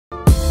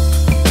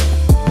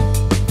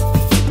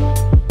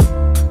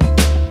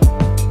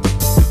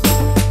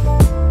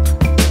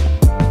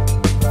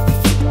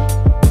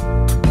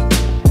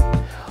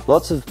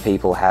Lots of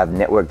people have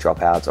network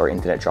dropouts or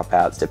internet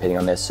dropouts depending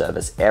on their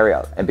service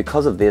area. And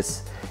because of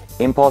this,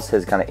 Impos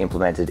has kind of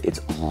implemented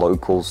its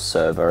local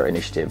server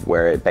initiative,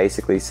 where it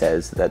basically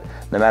says that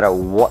no matter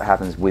what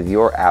happens with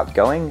your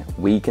outgoing,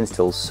 we can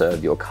still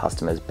serve your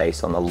customers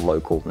based on the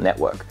local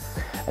network.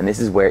 And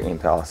this is where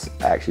Impos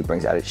actually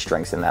brings out its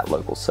strengths in that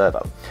local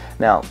server.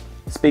 Now,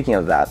 speaking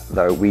of that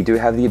though, we do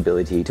have the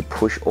ability to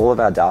push all of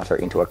our data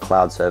into a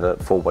cloud server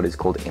for what is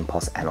called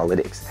Impos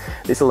Analytics.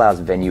 This allows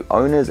venue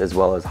owners as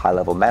well as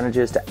high-level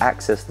managers to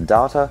access the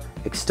data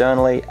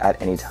externally at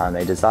any time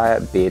they desire,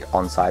 be it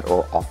on-site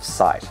or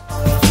off-site.